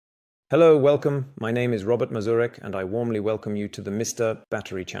Hello, welcome. My name is Robert Mazurek, and I warmly welcome you to the Mr.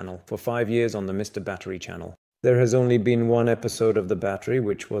 Battery channel. For 5 years on the Mr. Battery channel. There has only been one episode of the battery,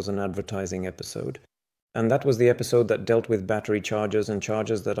 which was an advertising episode. And that was the episode that dealt with battery chargers and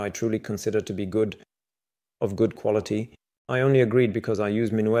chargers that I truly consider to be of good quality. I only agreed because I use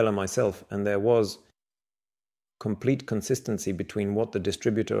Minuela myself, and there was complete consistency between what the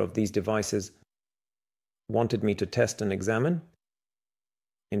distributor of these devices wanted me to test and examine.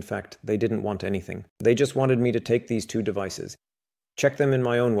 In fact, they didn't want anything. They just wanted me to take these two devices, check them in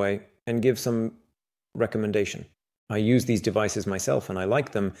my own way, and give some recommendation. I use these devices myself and I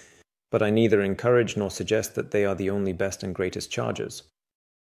like them, but I neither encourage nor suggest that they are the only best and greatest chargers.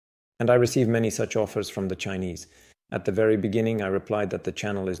 And I receive many such offers from the Chinese. At the very beginning, I replied that the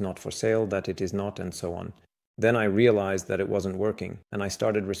channel is not for sale, that it is not, and so on. Then I realized that it wasn't working, and I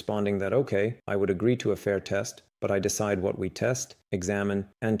started responding that okay, I would agree to a fair test, but I decide what we test, examine,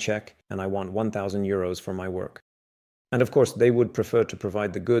 and check, and I want 1,000 euros for my work. And of course, they would prefer to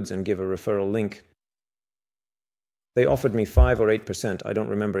provide the goods and give a referral link. They offered me 5 or 8%, I don't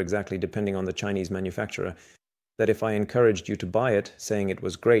remember exactly, depending on the Chinese manufacturer, that if I encouraged you to buy it, saying it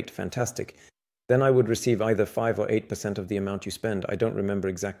was great, fantastic, then I would receive either 5 or 8% of the amount you spend. I don't remember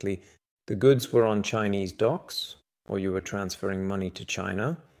exactly. The goods were on Chinese docks, or you were transferring money to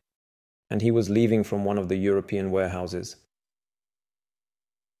China, and he was leaving from one of the European warehouses.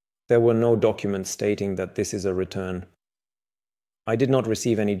 There were no documents stating that this is a return. I did not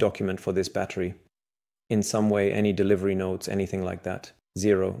receive any document for this battery. In some way, any delivery notes, anything like that.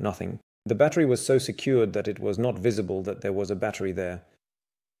 Zero, nothing. The battery was so secured that it was not visible that there was a battery there.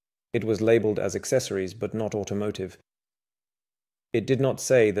 It was labeled as accessories, but not automotive. It did not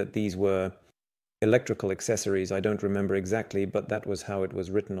say that these were electrical accessories, I don't remember exactly, but that was how it was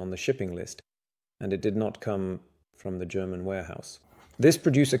written on the shipping list. And it did not come from the German warehouse. This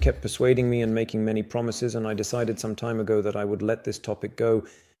producer kept persuading me and making many promises, and I decided some time ago that I would let this topic go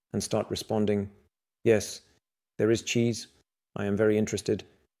and start responding. Yes, there is cheese. I am very interested.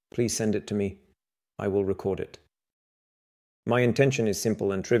 Please send it to me. I will record it. My intention is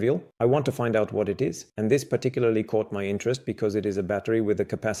simple and trivial. I want to find out what it is, and this particularly caught my interest because it is a battery with a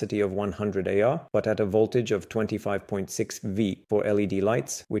capacity of 100 AR, but at a voltage of 25.6 V for LED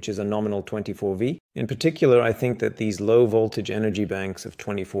lights, which is a nominal 24 V. In particular, I think that these low voltage energy banks of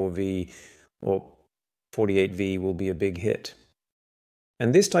 24 V or 48 V will be a big hit.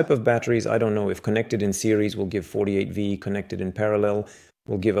 And this type of batteries, I don't know if connected in series will give 48 V, connected in parallel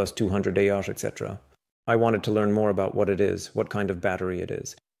will give us 200 AR, etc. I wanted to learn more about what it is, what kind of battery it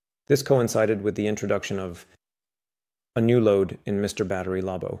is. This coincided with the introduction of a new load in Mr. Battery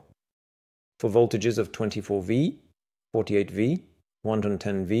Labo for voltages of 24V, 48V,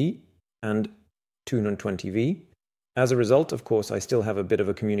 110V, and 220V. As a result, of course, I still have a bit of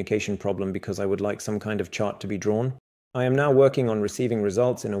a communication problem because I would like some kind of chart to be drawn. I am now working on receiving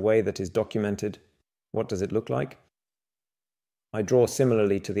results in a way that is documented. What does it look like? I draw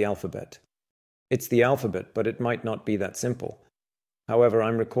similarly to the alphabet. It's the alphabet, but it might not be that simple. However,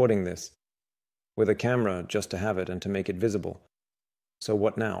 I'm recording this with a camera just to have it and to make it visible. So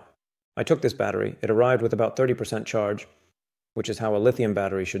what now? I took this battery. It arrived with about 30% charge, which is how a lithium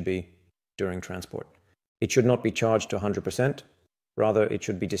battery should be during transport. It should not be charged to 100%. Rather, it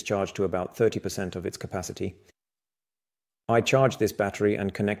should be discharged to about 30% of its capacity. I charged this battery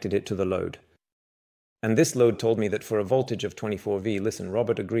and connected it to the load. And this load told me that for a voltage of 24V, listen,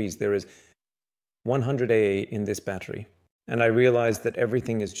 Robert agrees, there is 100 AA in this battery, and I realized that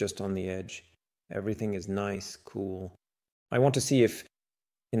everything is just on the edge. Everything is nice, cool. I want to see if,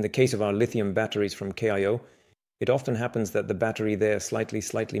 in the case of our lithium batteries from KIO, it often happens that the battery there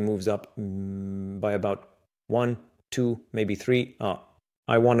slightly moves up by about 1, 2, maybe 3.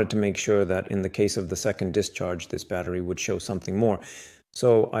 I wanted to make sure that in the case of the second discharge, this battery would show something more.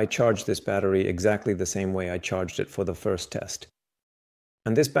 So I charged this battery exactly the same way I charged it for the first test.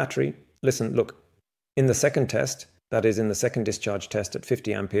 And this battery, listen, look, in the second test, that is in the second discharge test at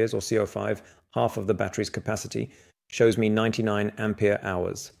 50 amperes or CO5, half of the battery's capacity, shows me 99 ampere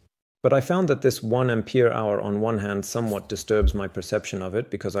hours. But I found that this 1 ampere hour on one hand somewhat disturbs my perception of it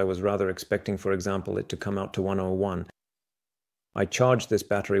because I was rather expecting, for example, it to come out to 101. I charged this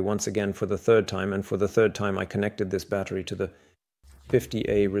battery once again for the third time, and for the third time I connected this battery to the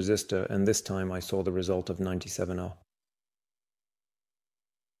 50A resistor, and this time I saw the result of 97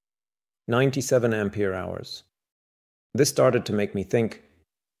 ampere hours. This started to make me think.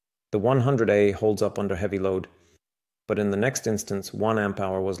 The 100A holds up under heavy load, but in the next instance 1 amp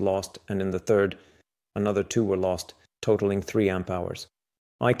hour was lost, and in the third another 2 were lost, totaling 3 amp hours.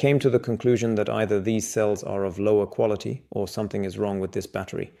 I came to the conclusion that either these cells are of lower quality or something is wrong with this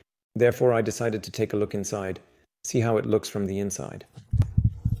battery. Therefore, I decided to take a look inside, see how it looks from the inside.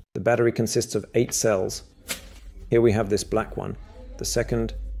 The battery consists of 8 cells. Here we have this black one, the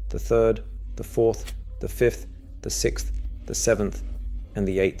second, the third, the fourth, the fifth, the sixth, the seventh, and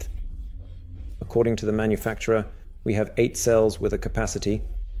the eighth. According to the manufacturer, we have 8 cells with a capacity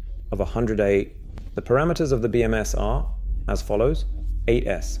of 100A. The parameters of the BMS are as follows: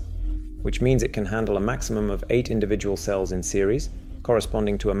 8S, which means it can handle a maximum of 8 individual cells in series,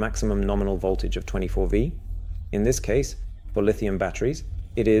 corresponding to a maximum nominal voltage of 24V. In this case, for lithium batteries,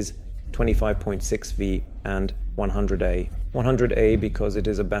 it is 25.6V and 100A. 100A because it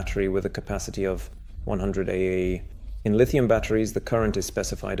is a battery with a capacity of 100A. In lithium batteries, the current is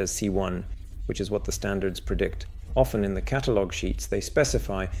specified as C1, which is what the standards predict. Often in the catalog sheets, they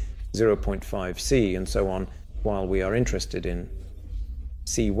specify 0.5C and so on, while we are interested in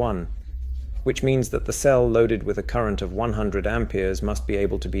C1, which means that the cell loaded with a current of 100 amperes must be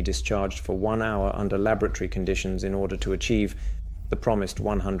able to be discharged for 1 hour under laboratory conditions in order to achieve the promised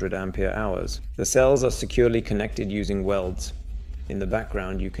 100 ampere hours. The cells are securely connected using welds. In the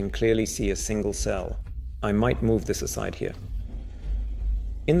background, you can clearly see a single cell. I might move this aside here.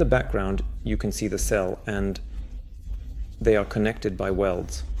 In the background, you can see the cell, and they are connected by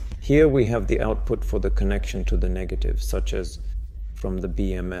welds. Here we have the output for the connection to the negative, such as from the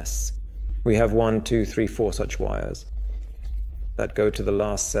BMS. We have 1, 2, 3, 4 such wires that go to the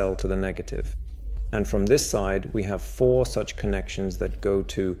last cell to the negative. And from this side, we have 4 such connections that go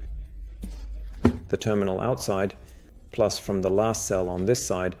to the terminal outside, plus from the last cell on this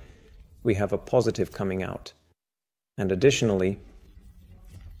side, we have a positive coming out. And additionally,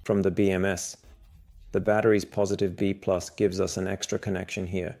 from the BMS, the battery's positive B plus gives us an extra connection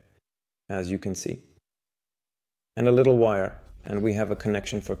here, as you can see. And a little wire, and we have a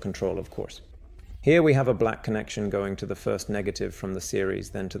connection for control, of course. Here we have a black connection going to the first negative from the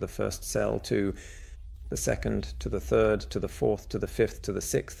series, then to the first cell, to the second, to the third, to the fourth, to the fifth, to the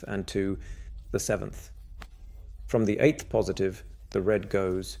sixth, and to the seventh. From the 8th positive, the red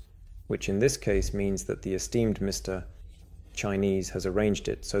goes, which in this case means that the esteemed Mr. Chinese has arranged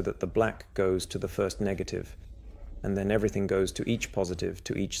it so that the black goes to the first negative, and then everything goes to each positive,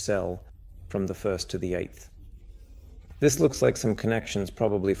 to each cell, from the first to the 8th. This looks like some connections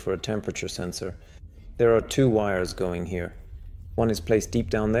probably for a temperature sensor. There are 2 wires going here. One is placed deep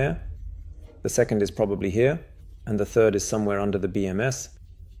down there, the second is probably here, and the third is somewhere under the BMS.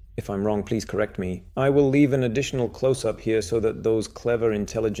 If I'm wrong, please correct me. I will leave an additional close-up here so that those clever,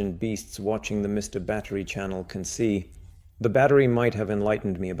 intelligent beasts watching the Mr. Battery channel can see. The battery might have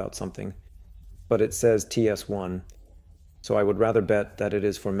enlightened me about something, but it says TS1, so I would rather bet that it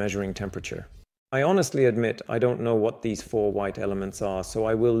is for measuring temperature. I honestly admit I don't know what these 4 white elements are, so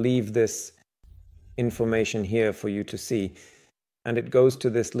I will leave this information here for you to see. And it goes to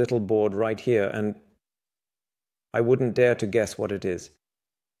this little board right here, and I wouldn't dare to guess what it is.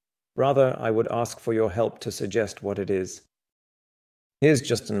 Rather, I would ask for your help to suggest what it is. Here's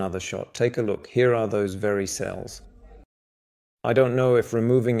just another shot. Take a look. Here are those very cells. I don't know if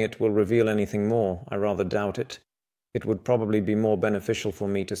removing it will reveal anything more. I rather doubt it. It would probably be more beneficial for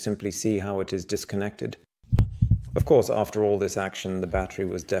me to simply see how it is disconnected. Of course, after all this action, the battery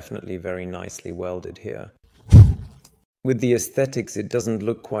was definitely very nicely welded here. With the aesthetics, it doesn't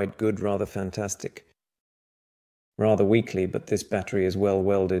look quite good, rather fantastic. Rather weakly, but this battery is well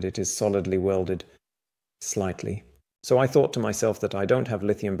welded. It is solidly welded, slightly. So I thought to myself that I don't have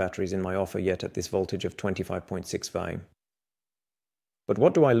lithium batteries in my offer yet at this voltage of 25.6V. But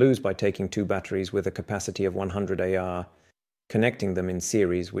what do I lose by taking 2 batteries with a capacity of 100 AR, connecting them in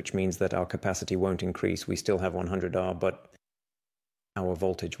series, which means that our capacity won't increase. We still have 100 R, but our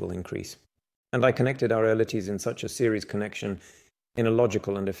voltage will increase. And I connected our LEDs in such a series connection in a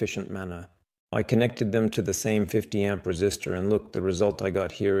logical and efficient manner. I connected them to the same 50 amp resistor, and look, the result I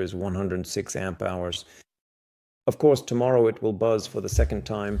got here is 106 amp hours. Of course, tomorrow it will buzz for the 2nd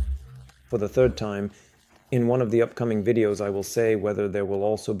time, for the 3rd time. In one of the upcoming videos, I will say whether there will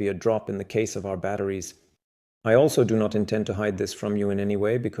also be a drop in the case of our batteries. I also do not intend to hide this from you in any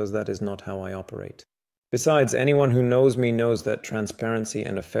way, because that is not how I operate. Besides, anyone who knows me knows that transparency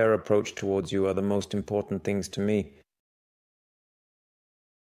and a fair approach towards you are the most important things to me.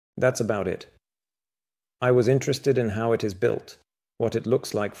 That's about it. I was interested in how it is built, what it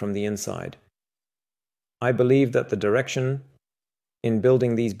looks like from the inside. I believe that the direction in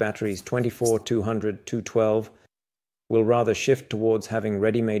building these batteries 24, 200, 212 will rather shift towards having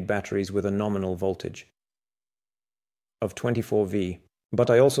ready-made batteries with a nominal voltage of 24V. But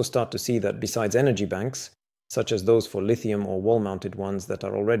I also start to see that besides energy banks, such as those for lithium or wall-mounted ones that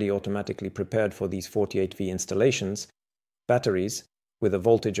are already automatically prepared for these 48V installations, batteries, with a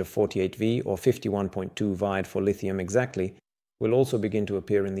voltage of 48V or 51.2 Vd for lithium exactly, will also begin to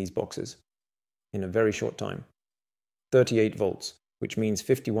appear in these boxes in a very short time. 38 volts, which means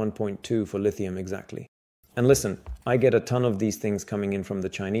 51.2 for lithium exactly. And listen, I get a ton of these things coming in from the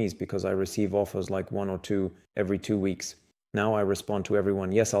Chinese because I receive offers like 1 or 2 every 2 weeks. Now I respond to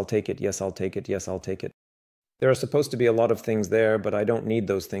everyone, yes, I'll take it, yes, I'll take it, yes, I'll take it. There are supposed to be a lot of things there, but I don't need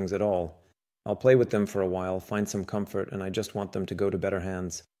those things at all. I'll play with them for a while, find some comfort, and I just want them to go to better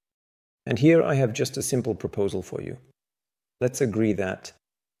hands. And here I have just a simple proposal for you. Let's agree that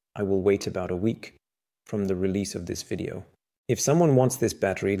I will wait about a week from the release of this video. If someone wants this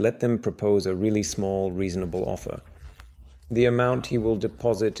battery, let them propose a really small, reasonable offer. The amount he will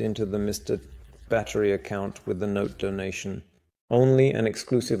deposit into the Mr. Battery account with the note donation, only and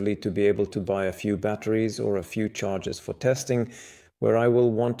exclusively to be able to buy a few batteries or a few chargers for testing, where I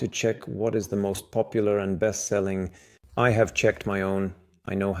will want to check what is the most popular and best-selling. I have checked my own.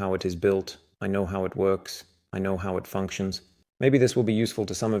 I know how it is built. I know how it works. I know how it functions. Maybe this will be useful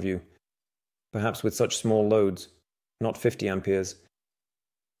to some of you. Perhaps with such small loads, not 50 amperes,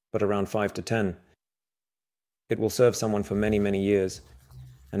 but around 5 to 10. It will serve someone for many, many years,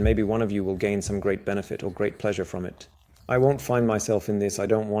 and maybe one of you will gain some great benefit or great pleasure from it. I won't find myself in this. I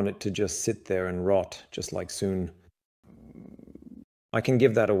don't want it to just sit there and rot, just like soon. I can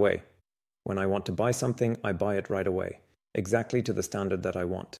give that away. When I want to buy something, I buy it right away, exactly to the standard that I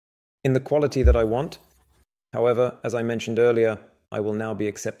want. In the quality that I want. However, as I mentioned earlier, I will now be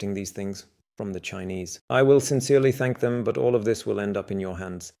accepting these things from the Chinese. I will sincerely thank them, but all of this will end up in your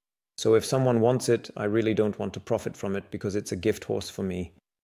hands. So if someone wants it, I really don't want to profit from it because it's a gift horse for me.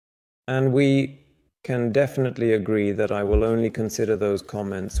 And we can definitely agree that I will only consider those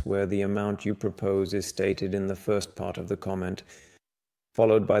comments where the amount you propose is stated in the first part of the comment,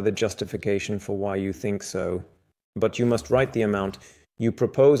 followed by the justification for why you think so. But you must write the amount you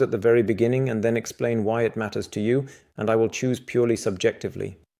propose at the very beginning and then explain why it matters to you, and I will choose purely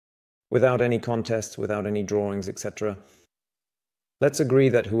subjectively, without any contests, without any drawings, etc. Let's agree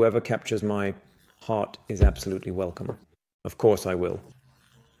that whoever captures my heart is absolutely welcome. Of course I will.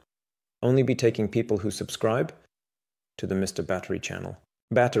 Only be taking people who subscribe to the Mr. Battery channel.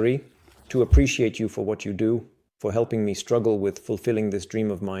 Battery, to appreciate you for what you do, for helping me struggle with fulfilling this dream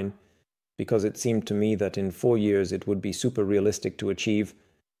of mine, because it seemed to me that in 4 years it would be super realistic to achieve,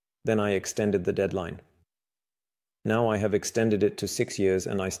 then I extended the deadline. Now I have extended it to 6 years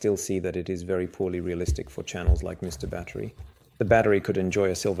and I still see that it is very poorly realistic for channels like Mr. Battery. The battery could enjoy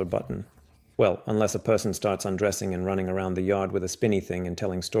a silver button. Well, unless a person starts undressing and running around the yard with a spinny thing and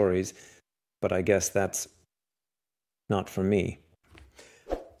telling stories, but I guess that's not for me.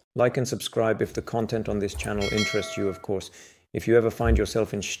 Like and subscribe if the content on this channel interests you, of course. If you ever find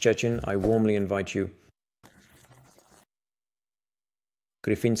yourself in Szczecin, I warmly invite you.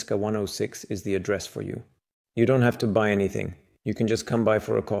 Gryfińska 106 is the address for you. You don't have to buy anything. You can just come by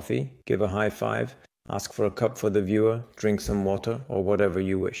for a coffee, give a high five, ask for a cup for the viewer, drink some water, or whatever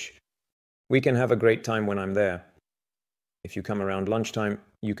you wish. We can have a great time when I'm there. If you come around lunchtime,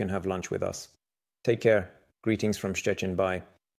 you can have lunch with us. Take care. Greetings from Szczecin. Bye.